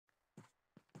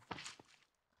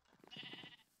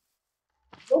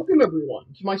Welcome everyone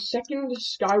to my second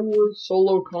Skywars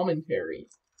solo commentary.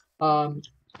 Um,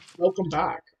 Welcome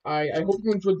back. I hope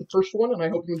you enjoyed the first one, and I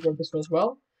hope you enjoyed this one as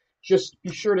well. Just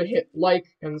be sure to hit like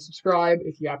and subscribe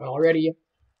if you haven't already.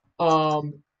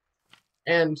 Um,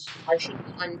 and I should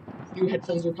find new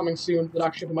headphones are coming soon that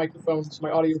actually have a microphone, so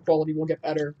my audio quality will get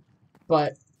better.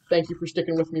 But thank you for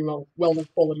sticking with me. Well, the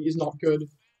quality is not good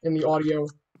in the audio.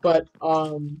 But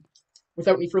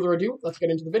without any further ado, let's get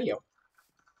into the video.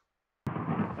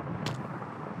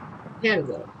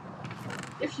 Canada.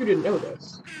 If you didn't know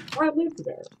this, I lived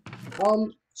there.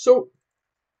 So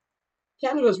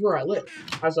Canada's where I live,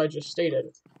 as I just stated,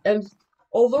 and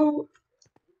although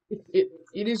it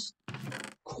is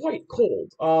quite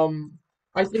cold,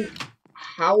 I think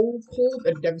how cold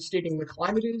and devastating the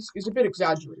climate is a bit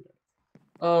exaggerated.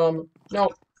 Now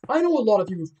I know a lot of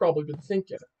you have probably been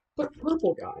thinking, but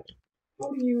Purple Guy,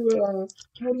 how do you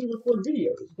record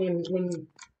videos when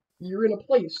you're in a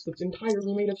place that's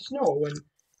entirely made of snow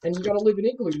and you gotta live in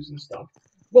igloos and stuff?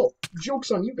 Well,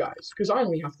 joke's on you guys, because I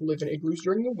only have to live in igloos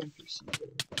during the winter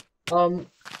season.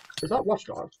 Is that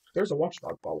Watchdog? There's a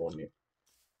Watchdog following me.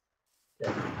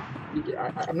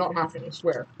 Yeah, I'm not hacking, I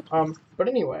swear. But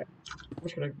anyway, I'm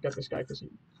just gonna get this guy because he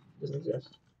doesn't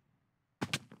exist.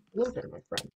 Hello there, my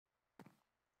friend.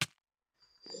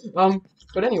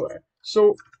 But anyway,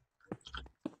 so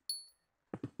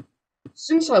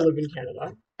since I live in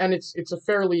Canada, and it's a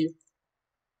fairly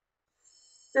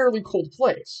cold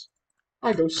place,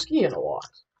 I go skiing a lot.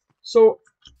 So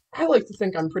I like to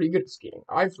think I'm pretty good at skiing.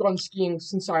 I've gone skiing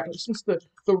since the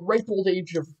ripe old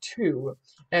age of 2,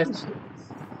 and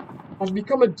I've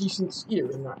become a decent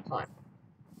skier in that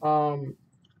time.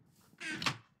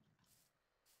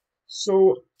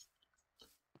 So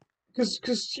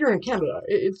because here in Canada,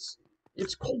 it's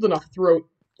cold enough throughout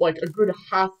like a good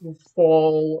half of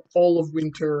fall, all of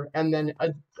winter, and then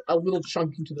a little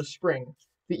chunk into the spring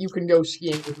that you can go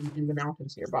skiing in the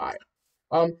mountains nearby.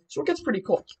 So it gets pretty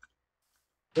cold.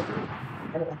 I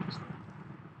don't like this.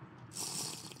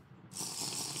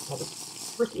 Well, the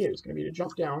trick is going to be to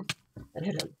jump down and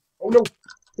hit him. Oh no!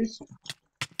 Please.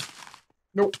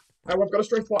 Nope. I've got a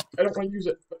strength block. I don't want to use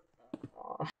it. But,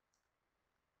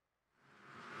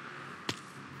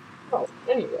 Oh,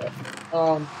 anyway.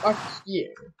 Back to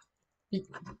skiing.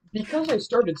 Because I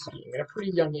started skiing at a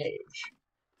pretty young age,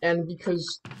 and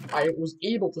because I was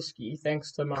able to ski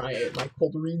thanks to my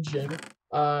cold region,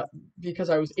 because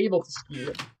I was able to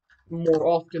ski more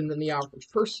often than the average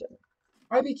person,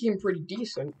 I became pretty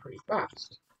decent pretty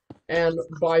fast. And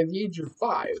by the age of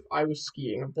 5, I was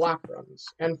skiing black runs.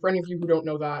 And for any of you who don't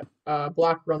know that,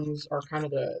 black runs are kind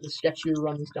of the sketchier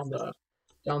runs down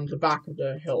the back of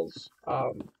the hills.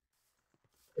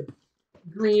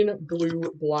 Green,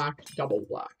 blue, black, double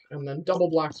black, and then double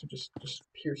blacks are just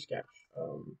pure sketch.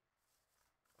 I'm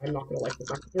not gonna like the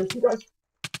fact that there's 2 guys,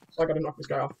 so I gotta knock this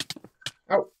guy off.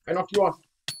 Ow! I knocked you off.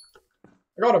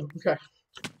 I got him. Okay.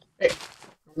 Hey,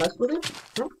 mess with him?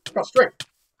 No, I got strength.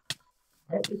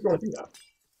 I don't think you want to do that.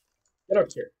 Get out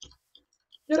of here.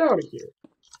 Get out of here.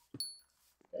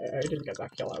 I didn't get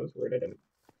that kill. I was worried I didn't.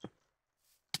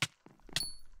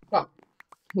 Ah,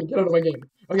 get out of my game.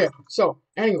 Okay. So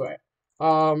anyway.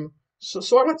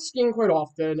 So I went skiing quite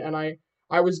often, and I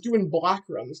was doing black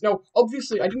runs. Now,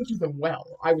 obviously, I didn't do them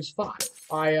well. I was 5.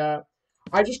 I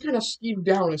just kind of skied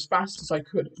down as fast as I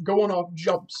could, going off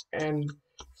jumps and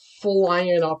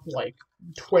flying up like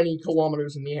 20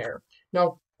 kilometers in the air.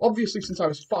 Now, obviously, since I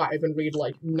was 5 and weighed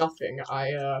like nothing,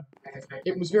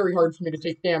 it was very hard for me to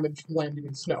take damage from landing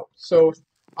in snow. So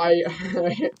I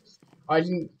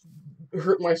didn't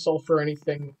hurt myself or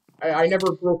anything. I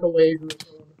never broke a leg or a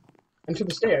bone. And to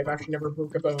this day, I've actually never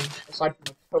broke a bone, aside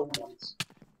from a toe once.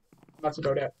 That's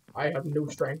about it. I have no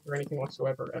strength or anything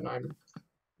whatsoever, and I'm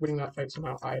winning that fight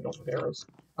somehow. I don't have arrows.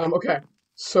 Okay,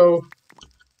 so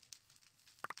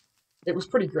it was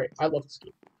pretty great. I loved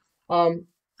skiing.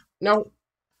 Now,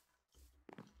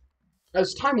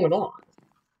 as time went on,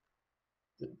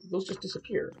 those just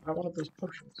disappeared. I wanted those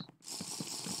potions.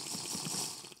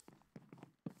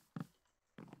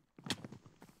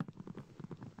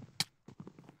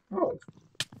 Oh.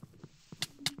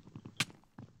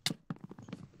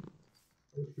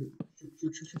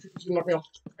 Shoot, knock me off.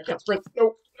 I can't sprint.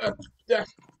 Nope. Yeah.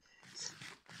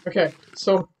 Okay,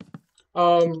 so,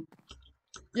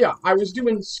 yeah, I was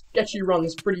doing sketchy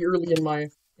runs pretty early in my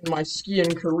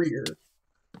skiing career,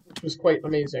 which was quite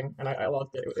amazing, and I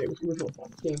loved it. It was really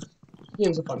fun.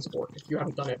 Skiing's a fun sport. If you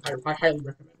haven't done it, I highly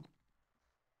recommend.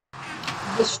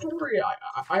 The story,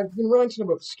 I've been ranting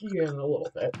about skiing a little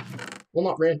bit. Well,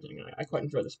 not ranting. I quite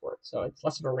enjoy the sport, so it's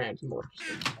less of a rant and more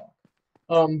just a talk.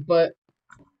 But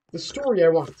the story I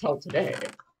want to tell today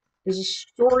is a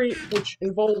story which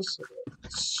involves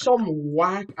some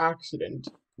whack accident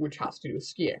which has to do with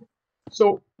skiing.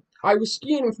 So I was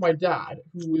skiing with my dad,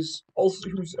 who's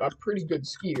a pretty good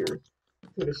skier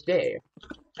to this day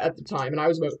at the time, and I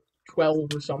was about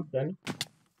 12 or something.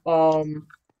 Um,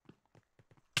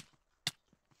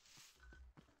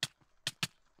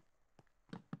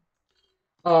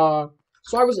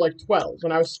 so I was like 12,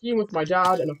 and I was skiing with my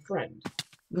dad and a friend.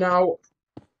 Now,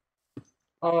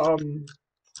 um,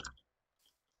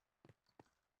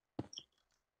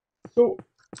 so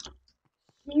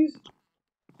skis,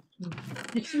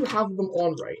 if you have them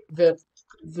on right, the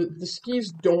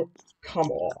skis don't come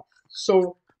off.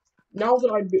 So now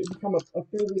that I've become a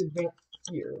fairly advanced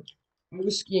skier, I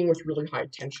was skiing with really high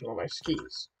tension on my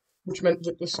skis, which meant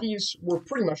that the skis were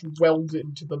pretty much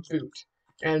welded to the boot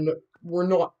and were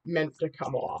not meant to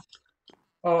come off.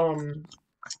 Um,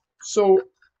 so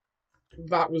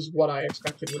that was what I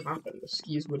expected would happen. The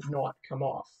skis would not come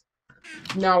off.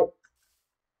 Now,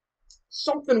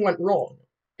 something went wrong,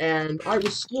 and I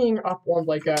was skiing up on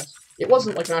like it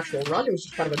wasn't like an actual run, it was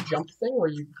just kind of a jump thing where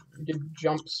you did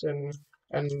jumps and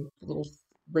little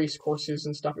race courses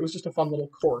and stuff. It was just a fun little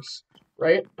course,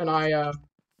 right? And I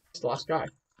the last guy.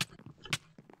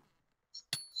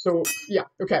 So, yeah,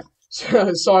 okay.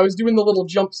 So I was doing the little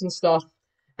jumps and stuff,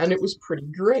 and it was pretty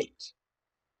great.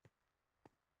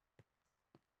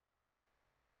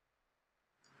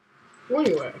 So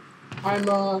anyway, I'm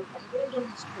going down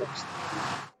this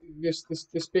course,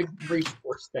 this big race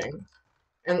course thing,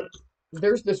 and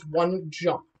there's this one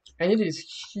jump, and it is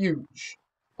huge.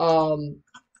 Um,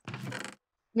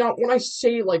 Now when I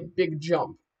say like big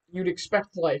jump, you'd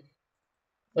expect like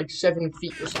 7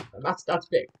 feet or something. That's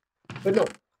big, but no,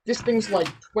 this thing's like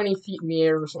 20 feet in the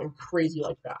air or something crazy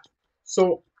like that.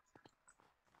 So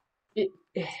it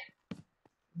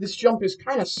this jump is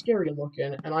kind of scary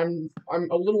looking, and I'm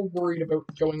a little worried about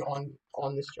going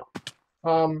on this jump.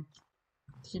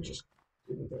 He just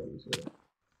didn't go into it.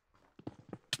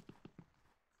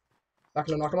 Not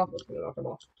gonna knock him off. That's gonna knock him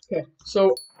off. Okay,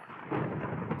 so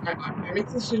I make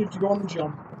the decision to go on the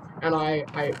jump, and I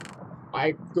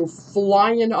go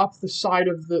flying up the side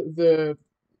of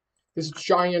this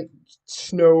giant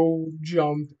snow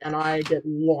jump, and I get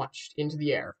launched into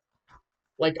the air.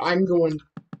 Like I'm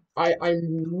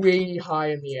way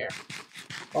high in the air.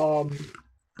 Um,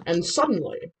 and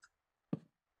suddenly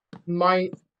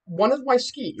one of my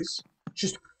skis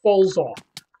just falls off.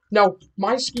 Now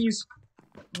my skis,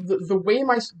 the way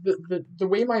the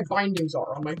way my bindings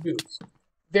are on my boots,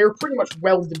 they're pretty much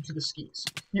welded to the skis.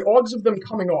 The odds of them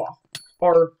coming off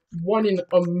are 1 in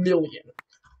 1,000,000.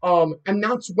 And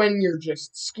that's when you're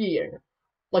just skiing.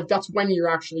 Like, that's when you're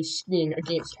actually skiing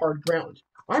against hard ground.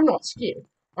 I'm not skiing.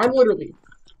 I'm literally,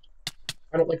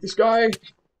 I don't like this guy.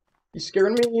 He's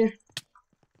scaring me.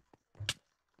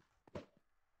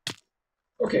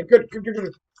 Okay, good.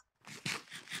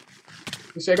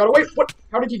 You say I gotta wait. What?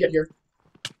 How did he get here?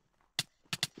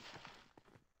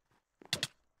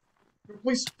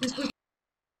 Please.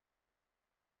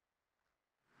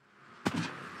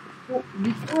 Well,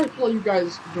 before I tell you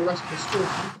guys the rest of the story,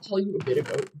 I need to tell you a bit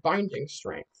about binding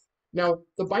strength. Now,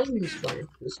 the binding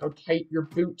strength is how tight your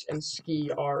boot and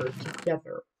ski are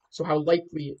together, so how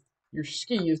likely your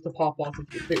ski is to pop off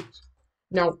of your boot.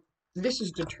 Now, this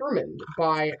is determined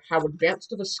by how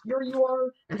advanced of a skier you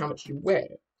are and how much you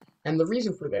weigh. And the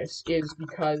reason for this is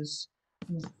because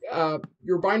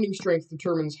your binding strength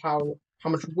determines how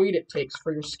much weight it takes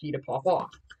for your ski to pop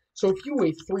off. So if you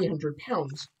weigh 300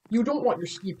 pounds, you don't want your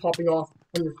ski popping off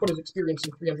when your foot is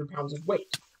experiencing 300 pounds of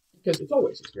weight, because it's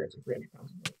always experiencing 300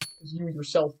 pounds of weight, because you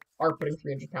yourself are putting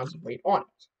 300 pounds of weight on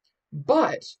it.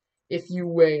 But if you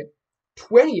weigh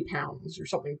 20 pounds or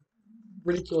something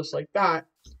ridiculous like that,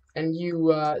 and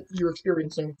you're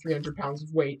experiencing 300 pounds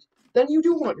of weight, then you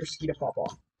do want your ski to pop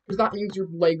off, because that means your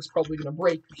leg's probably going to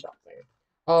break or something.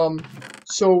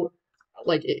 So,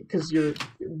 like, because your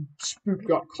spook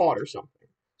got caught or something.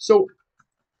 So,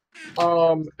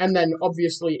 and then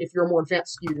obviously, if you're a more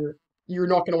advanced skier, you're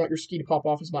not going to want your ski to pop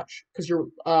off as much, because you're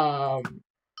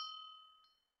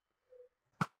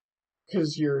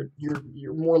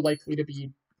more likely to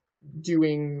be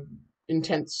doing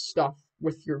intense stuff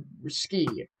with your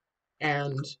ski,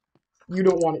 and you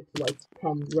don't want it to like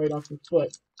come right off your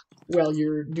foot while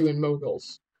you're doing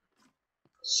moguls.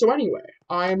 So anyway,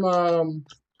 I'm a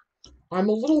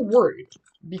little worried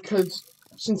because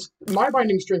since my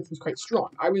binding strength was quite strong,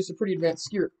 I was a pretty advanced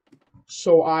skier,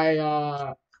 so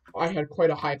I had quite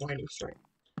a high binding strength,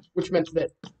 which meant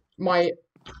that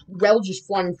while just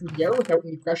flying through the air without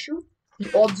any pressure,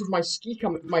 the odds of my ski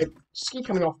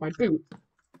coming off my boot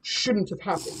shouldn't have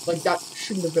happened. Like, that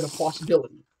shouldn't have been a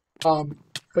possibility.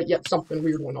 But yet something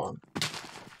weird went on.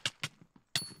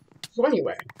 So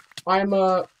anyway, I'm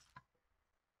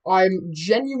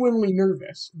genuinely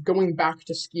nervous going back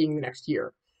to skiing the next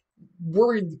year.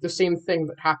 Worried that the same thing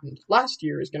that happened last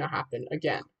year is going to happen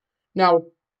again. Now,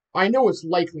 I know it's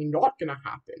likely not going to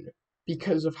happen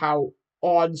because of how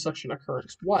odd such an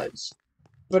occurrence was,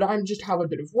 but I'm just have a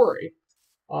bit of worry.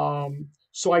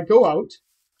 So I go out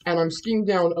and I'm skiing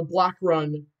down a black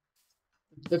run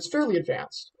that's fairly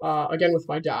advanced. Again with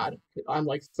my dad. I'm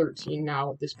like 13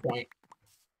 now at this point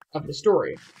of the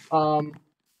story.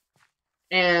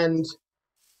 And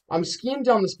I'm skiing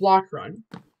down this black run,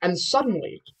 and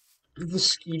suddenly the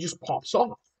ski just pops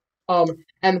off.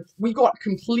 And we got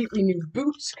completely new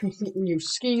boots, completely new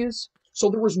skis, so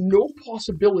there was no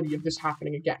possibility of this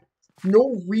happening again.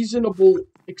 No reasonable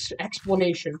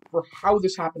explanation for how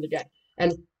this happened again.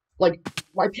 And, like,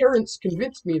 my parents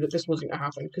convinced me that this wasn't gonna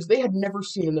happen, because they had never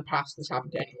seen in the past this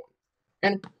happen to anyone.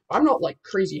 And I'm not, like,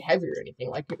 crazy heavy or anything,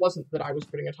 like, it wasn't that I was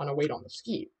putting a ton of weight on the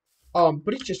ski.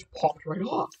 But it just popped right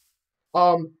off.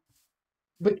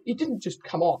 But it didn't just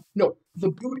come off. No, the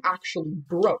boot actually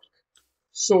broke.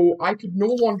 So I could no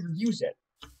longer use it.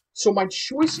 So my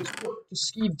choices were to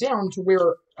ski down to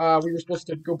where we were supposed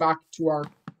to go back to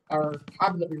our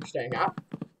cabin that we were staying at,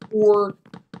 or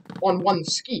on one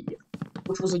ski,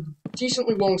 which was a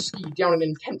decently long ski down an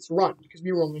intense run, because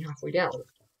we were only halfway down.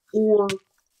 Or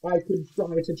I could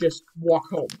try to just walk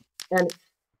home. And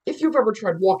if you've ever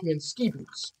tried walking in ski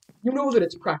boots, you know that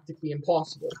it's practically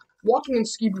impossible. Walking in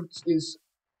ski boots is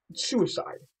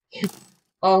suicide.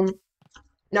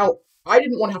 Now, I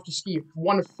didn't want to have to ski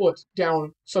 1 foot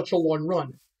down such a long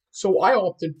run, so I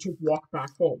opted to walk back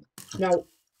home. Now,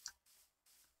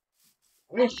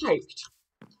 I hiked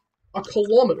 1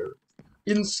 kilometer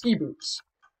in ski boots,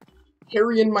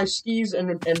 carrying my skis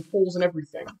and poles and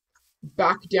everything,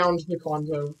 back down to the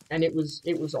condo, and it was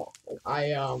awful.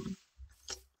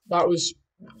 That was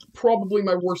probably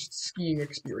my worst skiing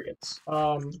experience.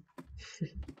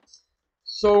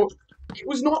 So, it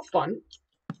was not fun.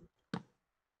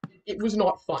 It was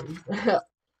not fun.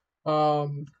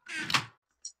 And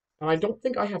I don't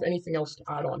think I have anything else to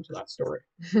add on to that story.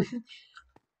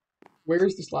 Where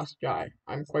is this last guy?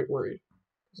 I'm quite worried.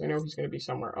 Because I know he's gonna be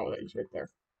somewhere. Oh, he's right there.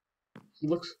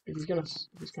 He's kind of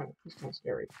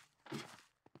scary.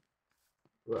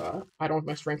 I don't have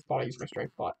my strength pot, I use my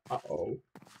strength pot. Uh-oh.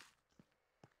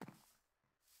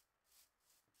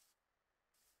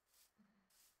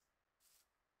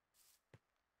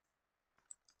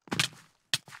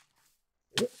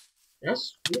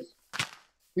 Yes, please.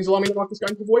 Please allow me to knock this guy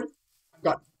into the void.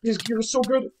 God, his gear is so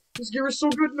good. His gear is so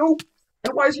good. No.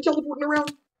 And why is he teleporting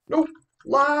around? No.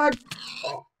 Lag.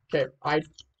 Oh, okay. I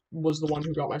was the one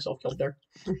who got myself killed there.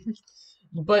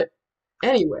 But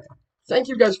anyway, thank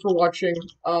you guys for watching.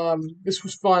 This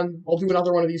was fun. I'll do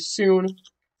another one of these soon.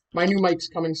 My new mic's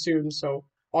coming soon, so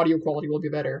audio quality will be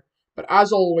better. But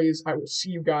as always, I will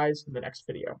see you guys in the next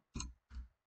video.